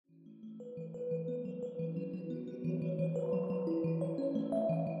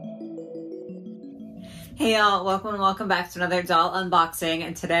Hey y'all, welcome back to another doll unboxing,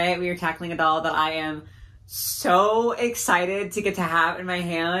 and today we are tackling a doll that I am so excited to get to have in my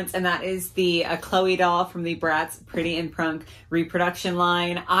hands, and that is the Cloe doll from the Bratz Pretty and Prunk Reproduction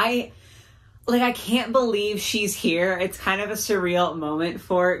line. I can't believe she's here. It's kind of a surreal moment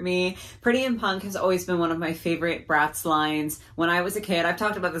for me. Pretty and Punk has always been one of my favorite Bratz lines. When I was a kid, I've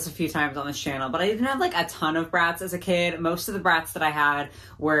talked about this a few times on this channel, but I didn't have like a ton of Bratz as a kid. Most of the Bratz that I had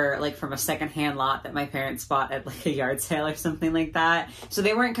were like from a secondhand lot that my parents bought at like a yard sale or something like that. So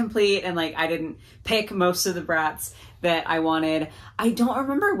they weren't complete, and like I didn't pick most of the Bratz that I wanted. I don't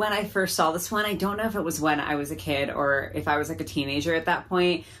remember when I first saw this one. I don't know if it was when I was a kid or if I was like a teenager at that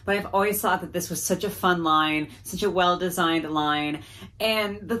point, but I've always thought that this was such a fun line, such a well-designed line.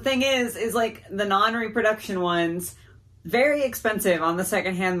 And the thing is like the non-reproduction ones, very expensive on the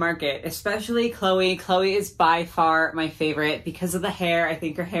secondhand market, especially Cloe. Cloe is by far my favorite because of the hair. I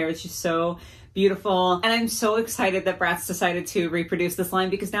think her hair is just so beautiful, and I'm so excited that Bratz decided to reproduce this line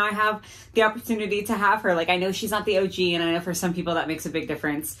because now I have the opportunity to have her. Like, I know she's not the OG, and I know for some people that makes a big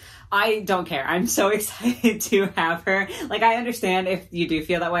difference. I don't care. I'm so excited to have her. Like, I understand if you do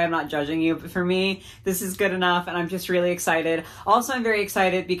feel that way. I'm not judging you, but for me, this is good enough, and I'm just really excited. Also, I'm very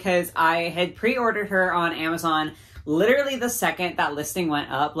excited because I had pre-ordered her on Amazon literally the second that listing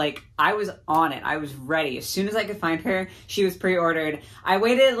went up. Like, I was on it. I was ready. As soon as I could find her, she was pre-ordered. I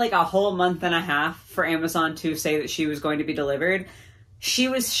waited like a whole month and a half for Amazon to say that she was going to be delivered. She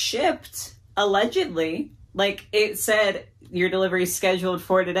was shipped, allegedly. Like, it said, your delivery is scheduled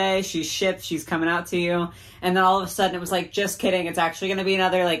for today. She's shipped. She's coming out to you. And then all of a sudden it was like, just kidding. It's actually going to be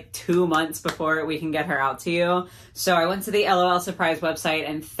another like 2 months before we can get her out to you. So I went to the LOL Surprise website,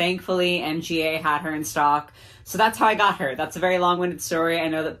 and thankfully MGA had her in stock. So that's how I got her. That's a very long-winded story. I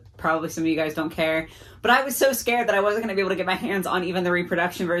know that probably some of you guys don't care, but I was so scared that I wasn't going to be able to get my hands on even the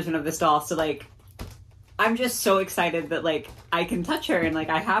reproduction version of this doll. So like, I'm just so excited that like I can touch her and like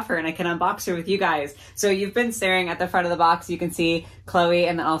I have her and I can unbox her with you guys. So you've been staring at the front of the box. You can see Cloe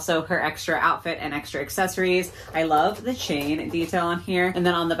and then also her extra outfit and extra accessories. I love the chain detail on here. And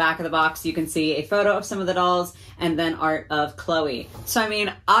then on the back of the box, you can see a photo of some of the dolls and then art of Cloe. So I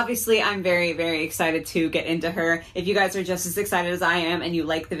mean, obviously I'm very, very excited to get into her. If you guys are just as excited as I am and you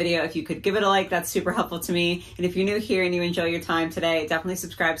like the video, if you could give it a like, that's super helpful to me. And if you're new here and you enjoy your time today, definitely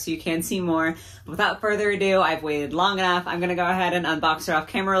subscribe so you can see more. But without further ado, I've waited long enough. I'm gonna go ahead and unbox her off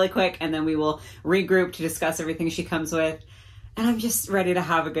camera really quick, and then we will regroup to discuss everything she comes with. And I'm just ready to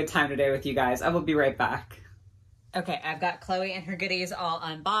have a good time today with you guys. I will be right back. Okay, I've got Cloe and her goodies all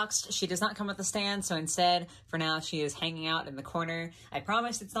unboxed. She does not come with a stand, so instead, for now, she is hanging out in the corner. I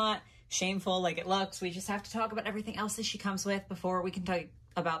promise it's not shameful like it looks. We just have to talk about everything else that she comes with before we can talk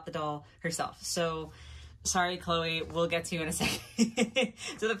about the doll herself. So, sorry, Cloe, we'll get to you in a second.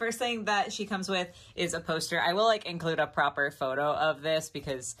 So the first thing that she comes with is a poster. I will like include a proper photo of this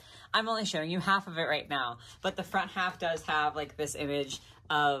because I'm only showing you half of it right now. But the front half does have like this image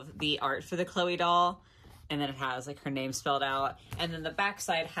of the art for the Cloe doll. And then it has like her name spelled out. And then the back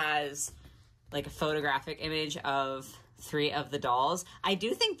side has like a photographic image of 3 of the dolls. I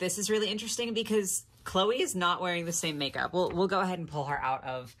do think this is really interesting because Cloe is not wearing the same makeup. We'll go ahead and pull her out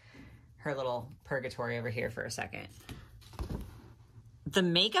of her little purgatory over here for a second. The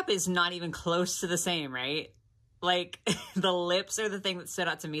makeup is not even close to the same, right? Like, the lips are the thing that stood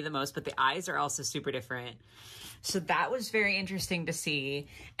out to me the most, but the eyes are also super different. So that was very interesting to see.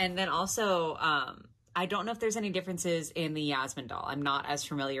 And then also, I don't know if there's any differences in the Yasmin doll. I'm not as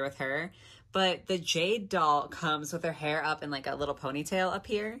familiar with her, but the Jade doll comes with her hair up in like a little ponytail up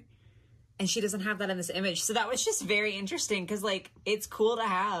here. And she doesn't have that in this image. So that was just very interesting because like, it's cool to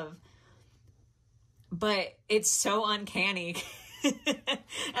have, but it's so uncanny. And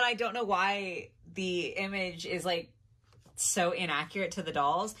I don't know why the image is like so inaccurate to the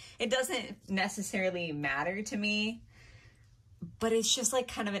dolls. It doesn't necessarily matter to me, but it's just like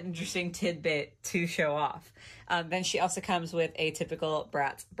kind of an interesting tidbit to show off. Then she also comes with a typical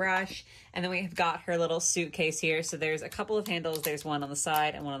Bratz brush. And then we've got her little suitcase here. So there's a couple of handles. There's one on the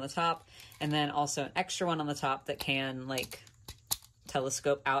side and one on the top. And then also an extra one on the top that can like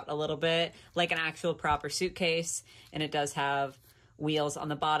telescope out a little bit, like an actual proper suitcase. And it does have wheels on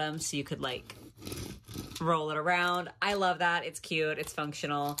the bottom so you could like roll it around. I love that. It's cute. It's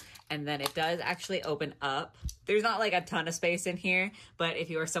functional. And then it does actually open up. There's not like a ton of space in here, but if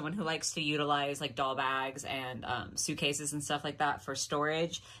you are someone who likes to utilize like doll bags and suitcases and stuff like that for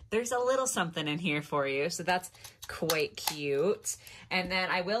storage, there's a little something in here for you. So that's quite cute. And then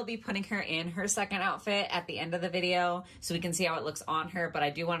I will be putting her in her second outfit at the end of the video so we can see how it looks on her, but I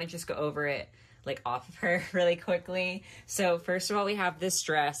do want to just go over it like off of her really quickly. So first of all, we have this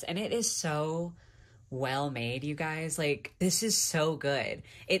dress, and it is so well made, you guys. Like, this is so good.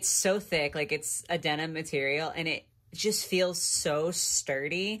 It's so thick, like it's a denim material, and it just feels so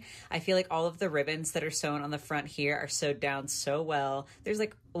sturdy. I feel like all of the ribbons that are sewn on the front here are sewed down so well. There's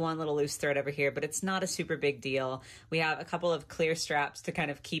like one little loose thread over here, but it's not a super big deal. We have a couple of clear straps to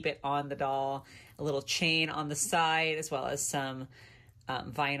kind of keep it on the doll, a little chain on the side, as well as some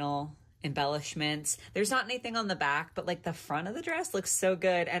vinyl embellishments. There's not anything on the back, but like the front of the dress looks so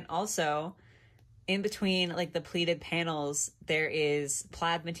good. And also in between like the pleated panels, there is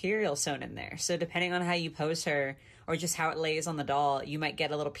plaid material sewn in there. So depending on how you pose her or just how it lays on the doll, you might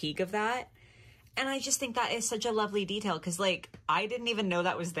get a little peek of that. And I just think that is such a lovely detail, because like I didn't even know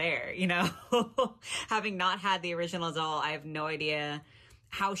that was there, you know. Having not had the original doll, I have no idea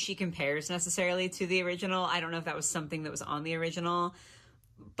how she compares necessarily to the original. I don't know if that was something that was on the original,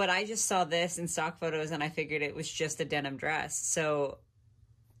 but I just saw this in stock photos and I figured it was just a denim dress. So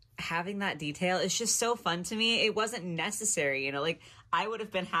having that detail is just so fun to me. It wasn't necessary, you know, like I would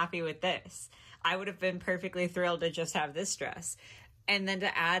have been happy with this. I would have been perfectly thrilled to just have this dress. And then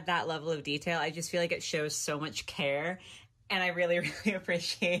to add that level of detail, I just feel like it shows so much care, and I really, really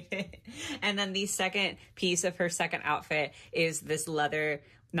appreciate it. And then the second piece of her second outfit is this leather,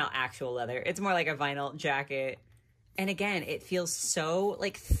 not actual leather, it's more like a vinyl jacket. And again, it feels so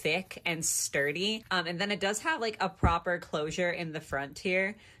like thick and sturdy. And then it does have like a proper closure in the front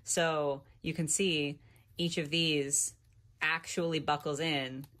here. So you can see each of these actually buckles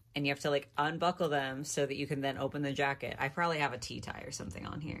in, and you have to like unbuckle them so that you can then open the jacket. I probably have a T-tie or something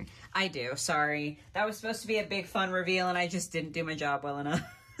on here. I do, sorry. That was supposed to be a big fun reveal and I just didn't do my job well enough.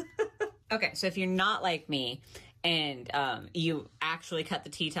 Okay, so if you're not like me, and you actually cut the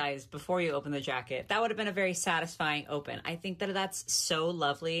T-ties before you open the jacket, that would have been a very satisfying open. I think that that's so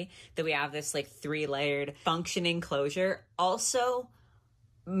lovely that we have this like 3-layered functioning closure. Also,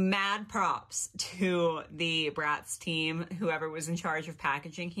 mad props to the Bratz team, whoever was in charge of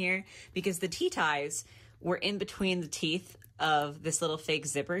packaging here, because the T-ties were in between the teeth of this little fake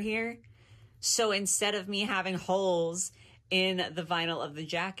zipper here. So instead of me having holes in the vinyl of the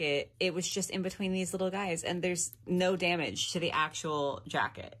jacket, it was just in between these little guys, and there's no damage to the actual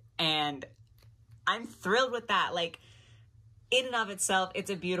jacket. And I'm thrilled with that. Like, in and of itself, it's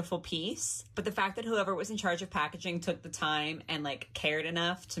a beautiful piece, but the fact that whoever was in charge of packaging took the time and like cared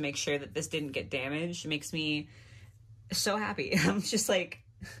enough to make sure that this didn't get damaged makes me so happy. I'm just like,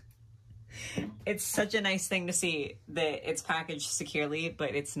 it's such a nice thing to see that it's packaged securely,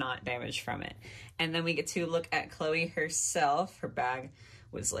 but it's not damaged from it. And then we get to look at Cloe herself. Her bag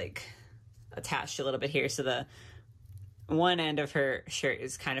was like attached a little bit here, so the one end of her shirt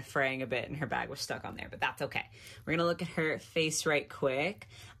is kind of fraying a bit and her bag was stuck on there, but that's okay. We're gonna look at her face right quick.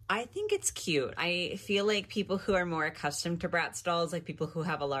 I think it's cute. I feel like people who are more accustomed to Bratz dolls, like people who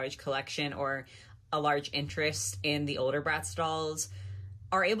have a large collection or a large interest in the older Bratz dolls,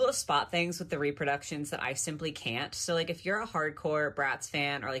 are able to spot things with the reproductions that I simply can't. So like if you're a hardcore Bratz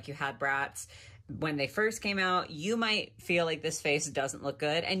fan, or like you had Bratz when they first came out, you might feel like this face doesn't look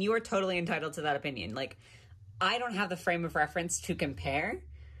good, and you are totally entitled to that opinion. Like, I don't have the frame of reference to compare.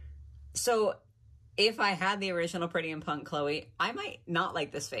 So if I had the original Pretty and Punk Cloe, I might not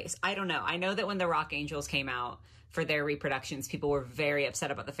like this face. I don't know. I know that when the Rock Angels came out for their reproductions, people were very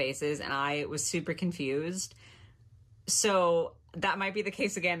upset about the faces, and I was super confused. So that might be the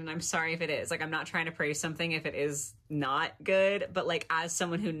case again, and I'm sorry if it is. Like, I'm not trying to praise something if it is not good, but like as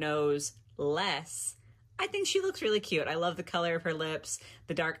someone who knows less, I think she looks really cute. I love the color of her lips,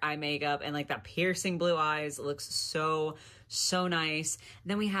 the dark eye makeup, and like that piercing blue eyes. It looks so, so nice.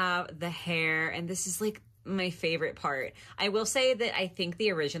 Then we have the hair, and this is like my favorite part. I will say that I think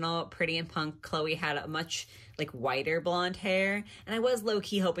the original Pretty and Punk Cloe had a much like whiter blonde hair, and I was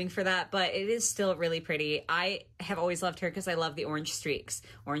low-key hoping for that, but it is still really pretty. I have always loved her because I love the orange streaks.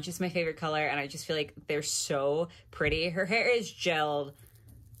 Orange is my favorite color, and I just feel like they're so pretty. Her hair is gelled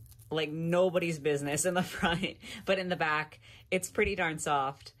like nobody's business in the front, but in the back, it's pretty darn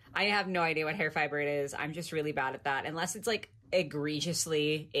soft. I have no idea what hair fiber it is. I'm just really bad at that. Unless it's like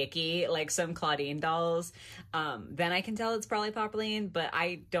egregiously icky, like some Claudine dolls, then I can tell it's probably polypropylene, but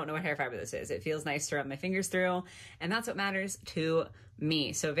I don't know what hair fiber this is. It feels nice to rub my fingers through, and that's what matters to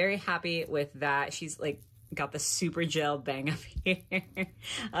me. So very happy with that. She's like got the super gel bang up here.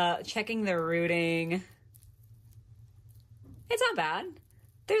 Checking the rooting. It's not bad.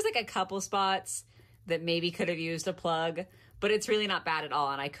 There's like a couple spots that maybe could have used a plug, but it's really not bad at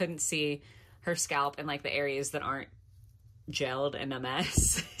all. And I couldn't see her scalp in like the areas that aren't gelled and a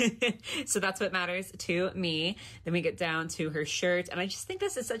mess. So that's what matters to me. Then we get down to her shirt, and I just think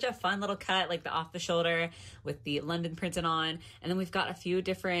this is such a fun little cut, like the off the shoulder with the London printed on. And then we've got a few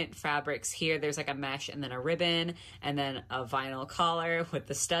different fabrics here. There's like a mesh and then a ribbon and then a vinyl collar with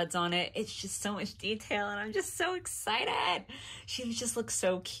the studs on it. It's just so much detail, and I'm just so excited. She just looks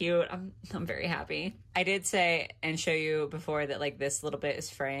so cute. I'm very happy. I did say and show you before that like this little bit is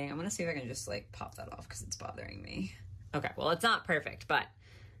fraying. I'm gonna see if I can just like pop that off because it's bothering me. Okay, well, it's not perfect, but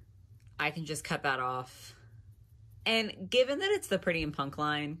I can just cut that off. And given that it's the Pretty and Punk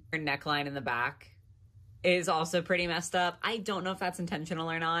line, her neckline in the back is also pretty messed up. I don't know if that's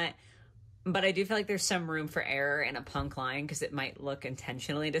intentional or not, but I do feel like there's some room for error in a punk line because it might look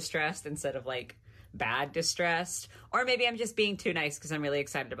intentionally distressed instead of like bad distressed. Or maybe I'm just being too nice because I'm really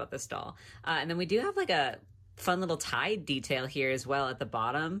excited about this doll. And then we do have like a fun little tie detail here as well at the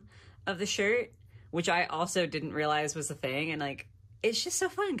bottom of the shirt, which I also didn't realize was a thing. And like, it's just so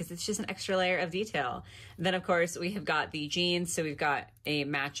fun because it's just an extra layer of detail. And then of course we have got the jeans. So we've got a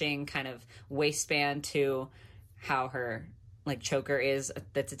matching kind of waistband to how her like choker is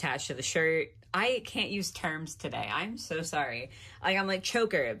that's attached to the shirt. I can't use terms today. I'm so sorry. Like I'm like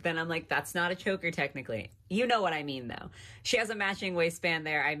choker, then I'm like, that's not a choker technically. You know what I mean though. She has a matching waistband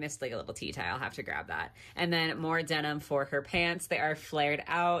there. I missed like a little T-tie. I'll have to grab that. And then more denim for her pants. They are flared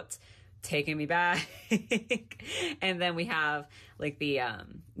out, taking me back. And then we have like the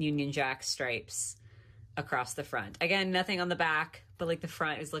Union Jack stripes across the front. Again, nothing on the back, but like the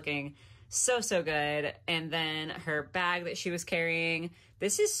front is looking so good. And then her bag that she was carrying,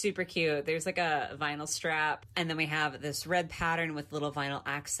 this is super cute. There's like a vinyl strap, and then we have this red pattern with little vinyl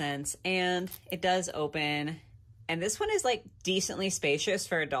accents, and it does open. And this one is like decently spacious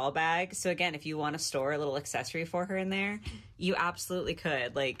for a doll bag. So again, if you want to store a little accessory for her in there, you absolutely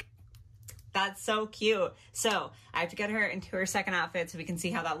could. Like, that's so cute. So I have to get her into her second outfit so we can see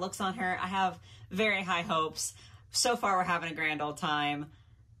how that looks on her. I have very high hopes. So far, we're having a grand old time.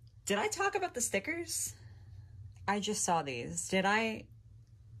 Did I talk about the stickers? I just saw these. Did I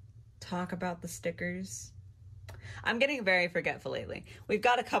talk about the stickers? I'm getting very forgetful lately. We've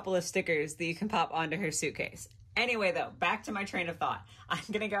got a couple of stickers that you can pop onto her suitcase. Anyway, though, back to my train of thought. I'm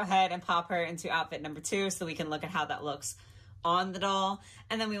going to go ahead and pop her into outfit number 2 so we can look at how that looks on the doll,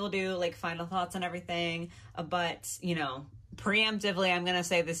 and then we will do like final thoughts on everything. But you know, preemptively, I'm gonna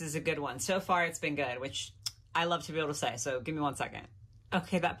say this is a good one. So far it's been good, which I love to be able to say, so give me 1 second.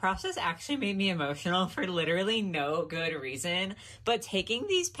 Okay, that process actually made me emotional for literally no good reason, but taking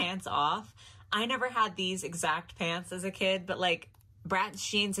these pants off, I never had these exact pants as a kid, but like Bratz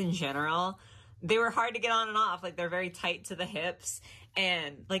jeans in general, they were hard to get on and off. Like they're very tight to the hips,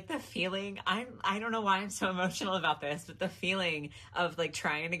 and like the feeling, I don't know why I'm so emotional about this, but the feeling of like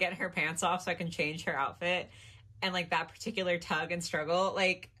trying to get her pants off so I can change her outfit and like that particular tug and struggle,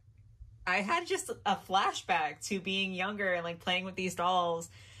 like I had just a flashback to being younger and like playing with these dolls.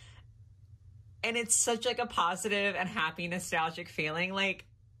 And it's such like a positive and happy nostalgic feeling. Like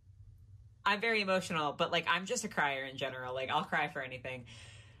I'm very emotional, but like I'm just a crier in general. Like I'll cry for anything.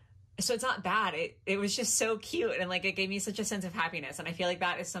 So it's not bad. It was just so cute, and like it gave me such a sense of happiness. And I feel like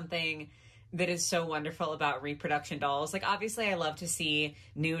that is something that is so wonderful about reproduction dolls. Like obviously I love to see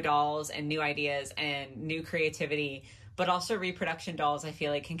new dolls and new ideas and new creativity, but also reproduction dolls I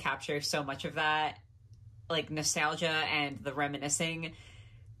feel like can capture so much of that, like nostalgia and the reminiscing.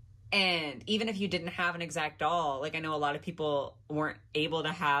 And even if you didn't have an exact doll, like I know a lot of people weren't able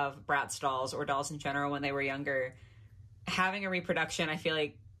to have Bratz dolls or dolls in general when they were younger. Having a reproduction, I feel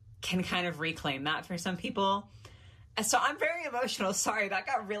like, can kind of reclaim that for some people. So I'm very emotional. Sorry, that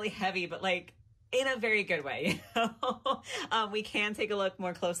got really heavy, but like in a very good way. We can take a look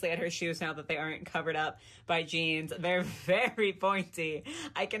more closely at her shoes now that they aren't covered up by jeans. They're very pointy.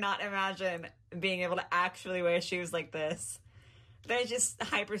 I cannot imagine being able to actually wear shoes like this. They're just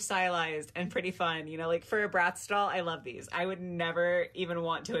hyper stylized and pretty fun. You know, like for a Bratz doll, I love these. I would never even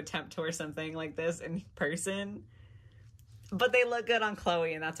want to attempt to wear something like this in person. But they look good on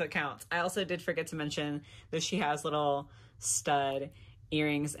Chloe, and that's what counts. I also did forget to mention that she has little stud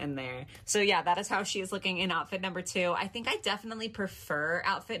earrings in there. So yeah, that is how she is looking in outfit number 2. I think I definitely prefer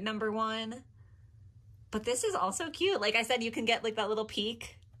outfit number 1. But this is also cute. Like I said, you can get like that little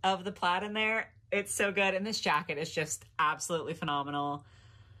peek of the plaid in there. It's so good. And this jacket is just absolutely phenomenal.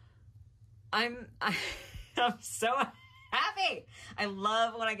 I'm so happy. I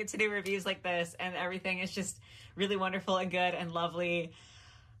love when I get to do reviews like this, and everything is just really wonderful and good and lovely.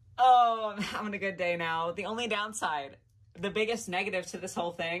 Oh, I'm having a good day now. The only downside, the biggest negative to this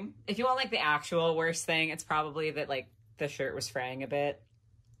whole thing, if you want like the actual worst thing, it's probably that like the shirt was fraying a bit.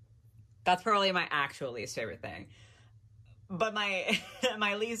 That's probably my actual least favorite thing. But my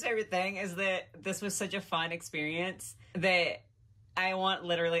my least favorite thing is that this was such a fun experience that I want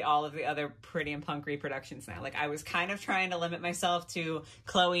literally all of the other Pretty and Punk reproductions now. Like, I was kind of trying to limit myself to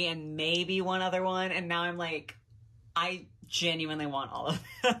Cloe and maybe one other one, and now I'm like, I genuinely want all of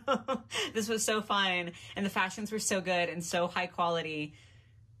them. This was so fun, and the fashions were so good and so high quality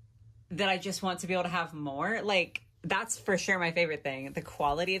that I just want to be able to have more. Like, that's for sure my favorite thing. The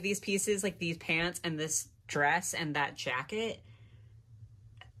quality of these pieces, like these pants and this dress and that jacket,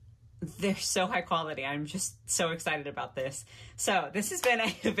 they're so high quality. I'm just so excited about this. So this has been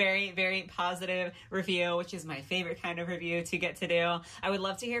a very, very positive review, which is my favorite kind of review to get to do. I would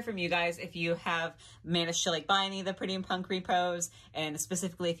love to hear from you guys if you have managed to like buy any of the Pretty and Punk repos, and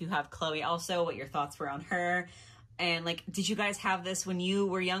specifically if you have Cloe also, what your thoughts were on her. And like, did you guys have this when you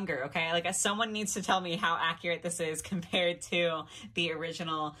were younger? Okay, like someone needs to tell me how accurate this is compared to the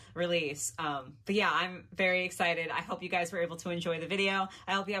original release. But yeah, I'm very excited. I hope you guys were able to enjoy the video.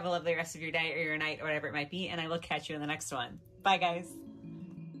 I hope you have a lovely rest of your day or your night or whatever it might be, and I will catch you in the next one. Bye, guys.